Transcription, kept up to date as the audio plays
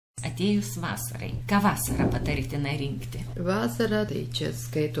atėjus vasarai. Ką vasarą pataritina rinkti? Vasarą, tai čia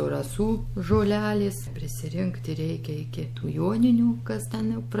skaito rasų žolelės, prisirinkti reikia iki tų joninių, kas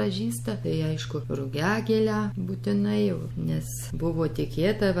ten jau pražįsta. Tai aišku, rugiagėlę būtinai, nes buvo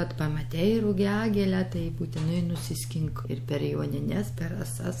tikėta, vat pamatei rugiagėlę, tai būtinai nusiskink ir per jonines, per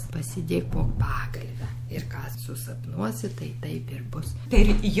rasas pasidėk po pagalvę. Ir ką susapnuosi, tai taip ir bus. Per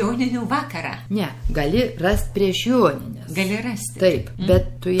joninių vakarą? Ne, gali rasti prieš jonines. Gali rasti. Taip,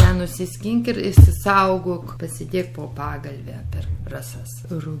 bet tu ją nusiskink ir įsisaugok, pasidėk po pagalvę per rasas.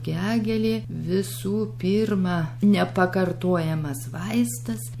 Rugiagėlė visų pirma nepakartojamas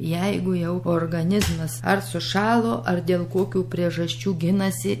vaistas, jeigu jau organizmas ar sušalo, ar dėl kokių priežasčių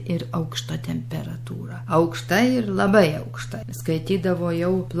ginasi ir aukšta temperatūra. Aukšta ir labai aukšta. Skaitydavo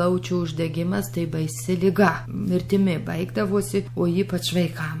jau plaučių uždegimas, tai baisi liga. Mirtimi baigdavosi, o ypač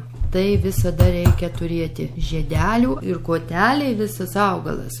vaikam. Tai visada reikia turėti žiedelių ir koteliai, visas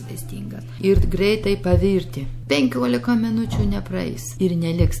augalas vaistingas. Ir greitai pavirti. 15 minučių nepraeis ir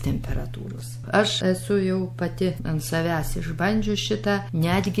neliks temperatūros. Aš esu jau pati ant savęs išbandžiu šitą,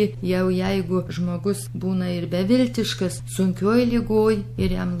 netgi jau jeigu žmogus būna ir beviltiškas, sunkioj ligoj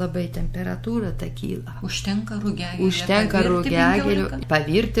ir jam labai temperatūra ta kyla. Užtenka rugiagėlę. Užtenka rugiagėlių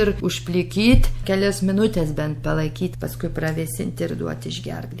pavirti ir užplikyti, kelias minutės bent palaikyti, paskui pravėsinti ir duoti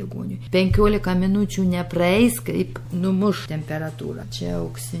išgerti ligoniui. 15 minučių nepraeis, kaip numuš temperatūrą. Čia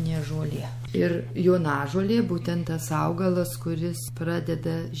auksinė žolė. Ir jonažolė būtent tas augalas, kuris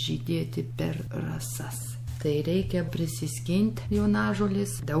pradeda žydėti per rasas. Tai reikia prisiskinti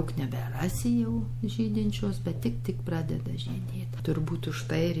jonažolės, daug neberasi jau žydinčios, bet tik pradeda žydėti. Turbūt už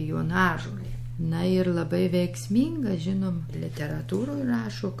tai ir jonažolė. Na ir labai veiksminga, žinom, literatūroje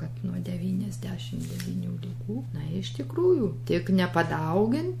rašo, kad nuo 99 ligų, na iš tikrųjų, tik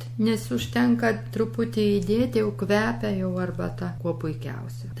nepadaugint, nes užtenka truputį įdėti, jau kvepia jau arbata, kuo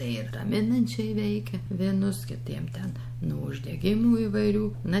puikiausia. Tai ir raminančiai veikia vienus, kitiem ten nuo uždegimų įvairių,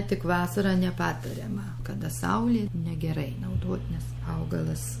 na tik vasarą nepatariama, kada saulė negerai naudot, nes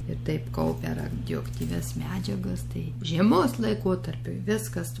augalas ir taip kaupia radioaktyvias medžiagas, tai žiemos laikotarpiu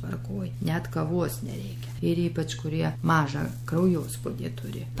viskas tvarkoj, net kavos nereikia. Ir ypač kurie mažą kraujospūdį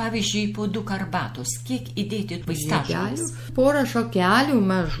turi. Pavyzdžiui, po 2 arbatos, kiek įdėti vaistažolės? Porą šakelių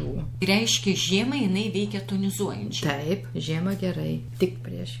mažų. Reiškia, žiemą jinai veikia tonizuojančiai. Taip, žiemą gerai, tik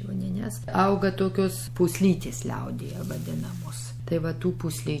prieš jonines. Auga tokios pūslytės liaudyje vadinamos. Tai va tų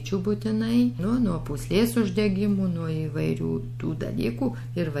pūslyčių būtinai, nuo pūslės uždegimų, nuo įvairių tų dalykų.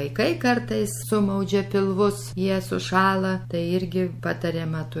 Ir vaikai kartais sumaudžia pilvus, jie sušala, tai irgi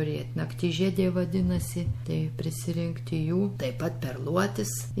patariama turėti. Naktižiedė vadinasi, tai prisirinkti jų. Taip pat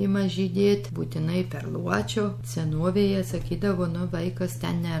perluotis ima žydėti, būtinai perluočio. Senovėje sakydavo, vaikas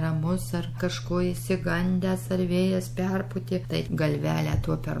ten neramus, ar kažko įsigandęs, ar vėjas perpūtė, tai galvelę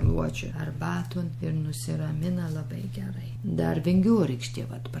tuo perluočiu arbaton ir nusiramina labai gerai. Dar vingiorykštė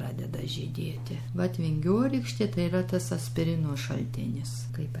pradeda žydėti. Vingiorykštė tai yra tas aspirino šaltinis.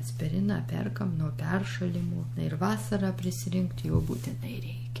 Kaip aspiriną perkam nuo peršalimo, ir vasarą prisirinkti jo būtinai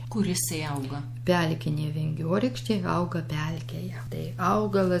reikia. Kur jisai auga? Pelkinė vingiorykštė auga pelkėje. Tai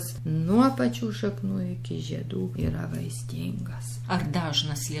augalas nuo pačių šaknų iki žiedų yra vaistingas. Ar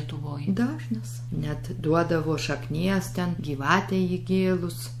dažnas Lietuvoje? Dažnas. Net duodavo šaknies ten, gyvatę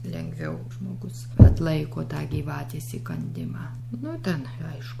įgėlus, lengviau žmogus atlaiko tą gyvatės įkandimą. Ten,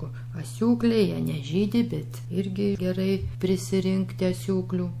 aišku, asiūkliai, jie nežydi, bet irgi gerai prisirinkti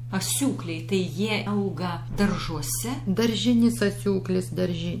asiūklių. Asiūkliai, tai jie auga daržuose? Daržinis asiūklis,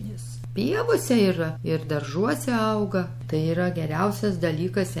 daržinis. Pievose yra ir daržuose auga. Tai yra geriausias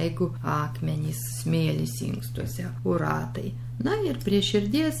dalykas, jeigu akmenys, smėlis inkstuose, uratai. Na ir prie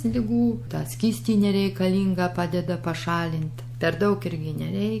širdies ligų tą skystį nereikalingą padeda pašalinti. Per daug irgi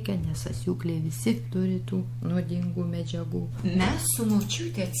nereikia, nes asiūkliai visi turi tų nuodingų medžiagų. Mes su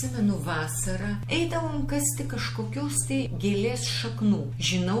močiute, atsimenu, vasarą eidavom kasti kažkokios tai gėlės šaknų.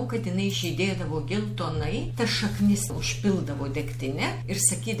 Žinau, kad jinai žydėdavo geltonai, ta šaknis užpildavo degtinę ir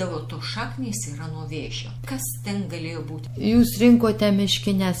sakydavo, to šaknys yra nuo vėžio. Kas ten galėjo būti? Jūs rinkote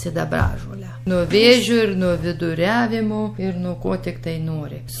miškinę sidabražolę. Nuo vėžių ir nuo viduriavimo ir nuo ko tik tai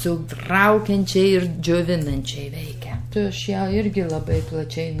nori. Sutraukiančiai ir džiovinančiai veikia. Aš ją irgi labai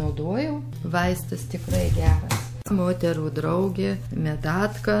plačiai naudojau. Vaistas tikrai geras. Moterų draugė,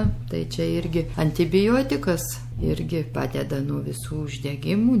 medatka, tai čia irgi antibiotikas. Irgi padeda nuo visų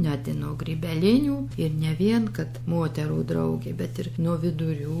uždegimų, net nuo grybelinių. Ir ne vien, kad moterų draugė, bet ir nuo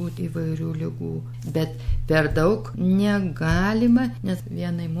vidurių įvairių ligų. Bet per daug negalima, nes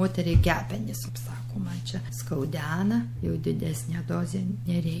vienai moteriai kepenys, sakoma, čia skaudena, jau didesnė dozė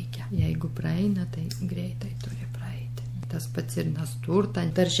nereikia. Jeigu praeina, tai greitai turi praeiti. Tas pats ir nasturta,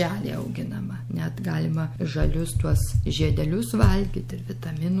 darželė auginama. Net galima žalius tuos žiedelius valgyti ir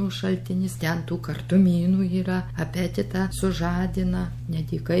vitaminų šaltinis. Ten tų kartumynų yra, apetitą sužadina,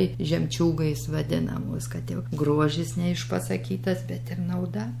 nedikai žemčiūgais vadinamos, kad jau grožis neišpasakytas, bet ir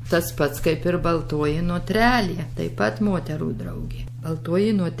nauda. Tas pats kaip ir baltoji notrelė, taip pat moterų draugė.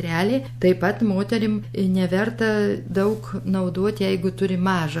 Baltoji notrelė taip pat moterim neverta daug naudoti, jeigu turi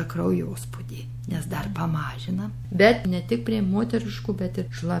mažą kraujospūdį, nes dar pamažina. Bet ne tik prie moteriškų, bet ir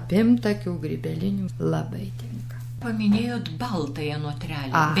šlapimtakių, grybelinių labai tinka. Paminėjot baltąją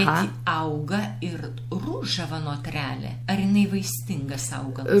notrelę, bet auga ir ruožava notrelė. Ar jinai vaistingas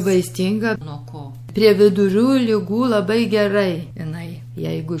augalas? Vaistinga. Nuo ko? Prie vidurių ligų labai gerai jinai.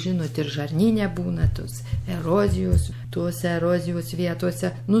 Jeigu žinot, ir žarnyne būna tos erozijos, tuose erozijos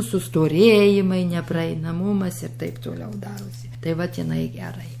vietose, sustorėjimai, nepraeinamumas ir taip toliau darosi. Tai va jinai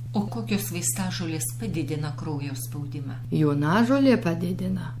gerai. O kokios vaistažolės padidina kraujo spaudimą? Jonažolė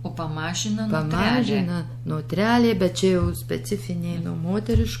padidina. O pamažina notrelė? Pamažina notrelė, bet čia jau specifiniai nuo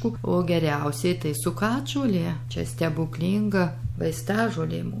moteriškų, o geriausiai tai sukačolė. Čia stebuklinga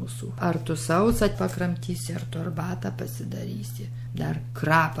vaistažolė mūsų. Ar tu sausą pakramtysi, ar tu arbatą pasidarysi. Dar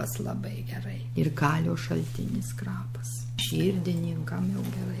krapas labai gerai. Ir kalio šaltinis krapas. Širdininkam jau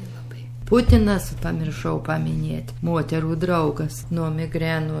gerai labai. Putinas, pamiršau paminėti, moterų draugas. Nuo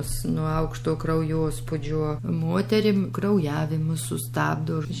migrenos, nuo aukšto kraujospūdžio moterim kraujavimus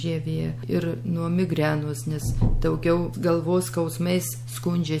sustabdo žievė ir nuo migrenos, nes daugiau galvos skausmais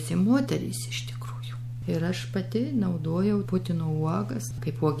skundžiasi moterys iš tikrųjų. Ir aš pati naudojau putino uogas,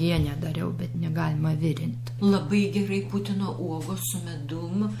 kaip uogienę dariau, bet negalima virinti. Labai gerai putino uogos su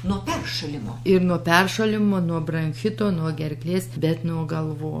medum nuo peršalimo. Ir nuo peršalimo, nuo bronchito, nuo gerklės, bet nuo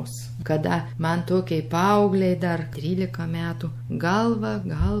galvos. Kada man tokiai paaugliai dar 13 metų,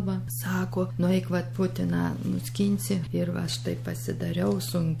 galva, sako, nueik vat putiną nuskinsi. Ir aš tai pasidariau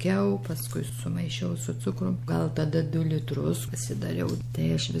sunkiau, paskui sumaišiau su cukrum, gal tada 2 litrus pasidariau.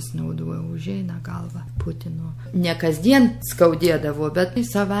 Tai aš vis naudojau, užeina galva putino. Ne kasdien skaudėdavo, bet į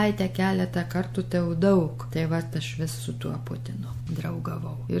savaitę keletą kartų tai jau daug. Tai va aš vis su tuo putinu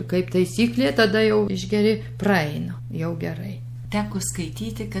draugavau. Ir kaip taisyklė, tada jau išgeri praeina, jau gerai. Teko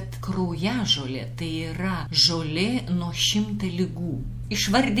skaityti, kad kraujažolė tai yra žolė nuo 100 ligų.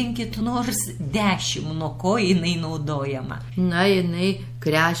 Išvardinkit nors 10, nuo ko jinai naudojama. Na, jinai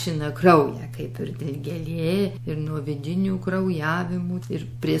krešina kraują, kaip ir dilgėlė, ir nuo vidinių kraujavimų, ir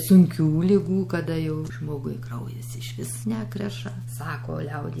prie sunkių ligų, kada jau žmogui kraujas iš vis nekreša. Sako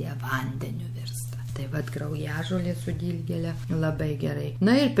liaudyje, vandeniu virsta. Tai vat kraujažolė su dilgėle labai gerai.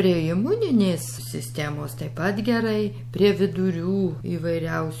 Na ir prie imuninės sistemos taip pat gerai, prie vidurių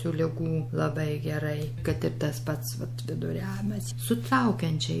įvairiausių ligų labai gerai, kad ir tas pats viduriavimas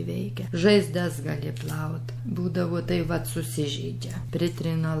sutraukiančiai veikia. Žaizdas gali plaut. Būdavo tai vat susižeidžia,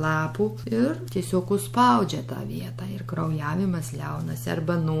 pritrina lapų ir tiesiog užspaudžia tą vietą ir kraujavimas liaunasi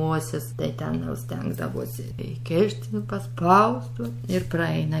arba nosis, tai ten jau stengdavosi įkišti, paspausti ir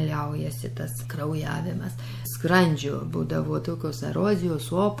praeina, liaujasi tas kraujavimas. Skrandžio būdavo tokios erozijos,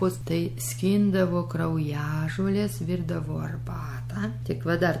 opos, tai skindavo kraujažolės, virdavo arbatą. Tik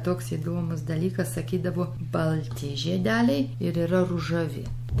va dar toks įdomus dalykas, sakydavo, balti žiedeliai ir yra ružavi.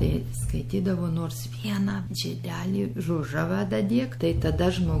 Tai skaitydavo nors vieną žiedelį ružavą dadėk, tai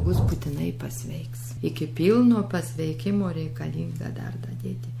tada žmogus būtinai pasveiks. Iki pilno pasveikimo reikalinga dar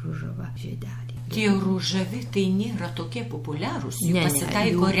dadėti ružavą žiedelį. Tie ružavi tai nėra tokie populiarūs, jų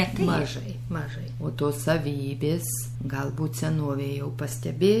pasitaiko retai. Mažai. O tos savybės, galbūt senovėje jau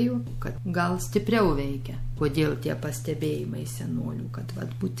pastebėjau, kad gal stipriau veikia. Kodėl tie pastebėjimai senolių, kad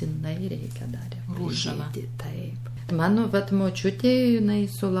vat būtinai reikia dar ružavą. Taip. Mano vat močiutė, jinai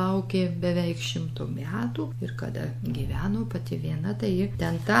sulaukė beveik 100 metų ir kada gyveno pati viena, tai ji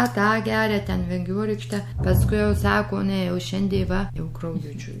ten tą geria, ten Vingiorykštę, paskui jau sako, ne, jau šiandien va, jau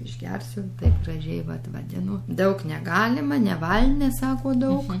kraujučių išgersiu, taip gražiai vat vadinu. Daug negalima, nevalnė, sako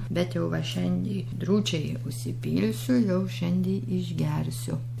daug, bet jau va šiandien drūčiai užsipilsiu, jau šiandien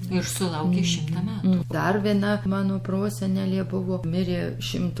išgersiu. Ir sulaukė 100 metų. Dar viena mano prosenelė buvo, mirė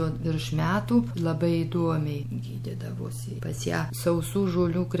 100 virš metų, labai įdomiai gydydavosi. Pas ją sausų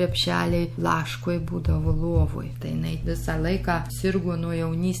žolių krepšeliai laškoj būdavo lovoj. Tai jinai visą laiką sirgo nuo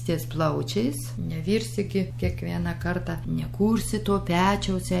jaunystės plaučiais, nevirsiki kiekvieną kartą, nekursi to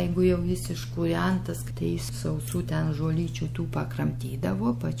pečiaus, jeigu jau jis iškūrentas, tai jis sausų ten žolyčių tų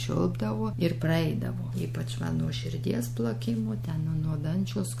pakramtydavo, pačiulpdavo ir praeidavo. Ypač nuo širdies plakimo, ten nuo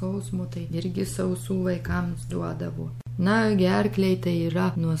dančios skausmų, tai irgi sausų vaikams duodavo. Na, gerkliai tai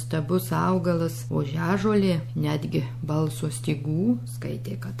yra nuostabus augalas, ožiažolė, netgi balso stygų,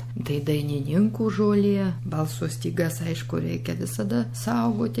 skaitė, kad tai dainininkų žolė. Balso stygas, aišku, reikia visada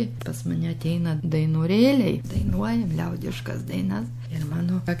saugoti. Pas mane ateina dainorėliai, dainuojam liaudiškas dainas. Ir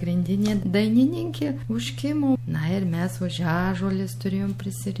mano pagrindinė dainininkė užkimų. Na ir mes ožiažolės turėjom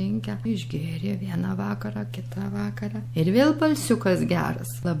prisirinkę. Išgėrė vieną vakarą, kitą vakarą. Ir vėl balsiukas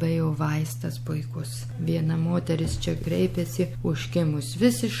geras. Labai jau vaistas puikus. Viena moteris čia kreipėsi užkimus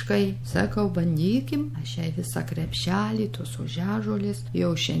visiškai. Sakau, bandykim. Aš jai visą krepšelį, tos ožiažolės.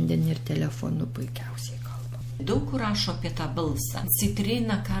 Jau šiandien ir telefonu puikiausiai. Daug kur rašo apie tą balsą.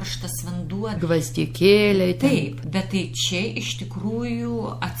 Citrina, karštas vanduo. Gvazdikėliai. Taip, bet tai čia iš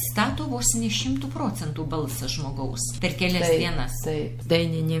tikrųjų atstato vos ne 100% balsą žmogaus per kelias dienas. Taip,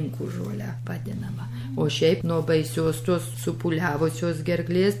 dainininkų žolė vadinama. O šiaip nuo baisios tos supuliavusios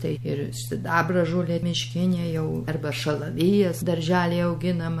gerklės, tai ir sidabra žolė miškinė jau, arba šalavijas darželėje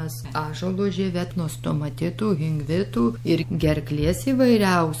auginamas, ąžuolo žievė, nuo stomatitų, hingvitų ir gerklės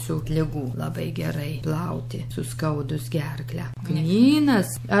įvairiausių ligų labai gerai plauti. Suskaudus gerklę.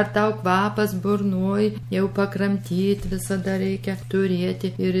 Kmynas, ar tau kvapas burnoj, jau pakramtyti visada reikia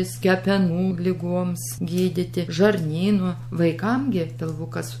turėti ir kepenų ligoms gydyti. Žarnyno, vaikamgi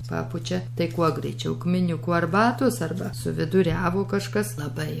pilvukas papučia, tai kuo greičiau kminiukų arbatos arba su viduriavu kažkas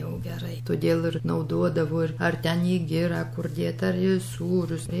labai jau gerai. Todėl ir naudodavo ir ar ten į girą, kur dėt, ar į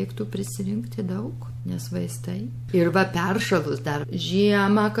sūrius. Reiktų prisirinkti daug, nes vaistai. Ir va peršalus dar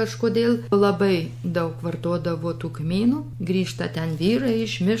žiemą kažkodėl labai daug vartodavo tų kmynų. Grįžta ten vyrai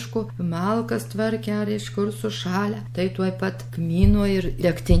iš miško, malkas tvarkė ar iš kur sušalę. Tai tuoj pat kmyno ir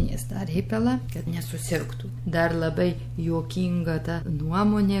degtinės dar įpila, kad nesusirgtų. Dar labai juokinga ta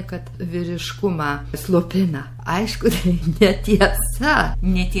nuomonė, kad vyriškumą slopina. Aišku, tai netiesa.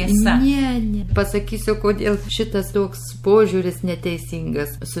 Netiesa. Ne. Pasakysiu, kodėl šitas toks požiūris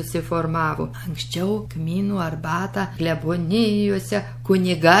neteisingas susiformavo. Anksčiau kmynų arbatą klebonijose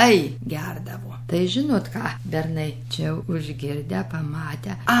kunigai gerdavo. Tai žinot ką, bernai čia užgirdę,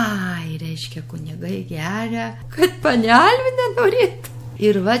 pamatę. Ai, reiškia, kunigai geria, kad panelvių nenorėtų.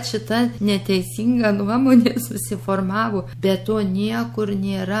 Ir va šita neteisinga nuomonė susiformavo, bet to niekur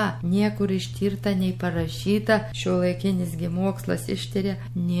nėra, niekur ištirta, nei parašyta, šiuolaikinis mokslas ištiria,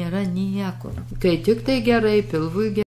 nėra niekur. Kai tik tai gerai, pilvui gerai.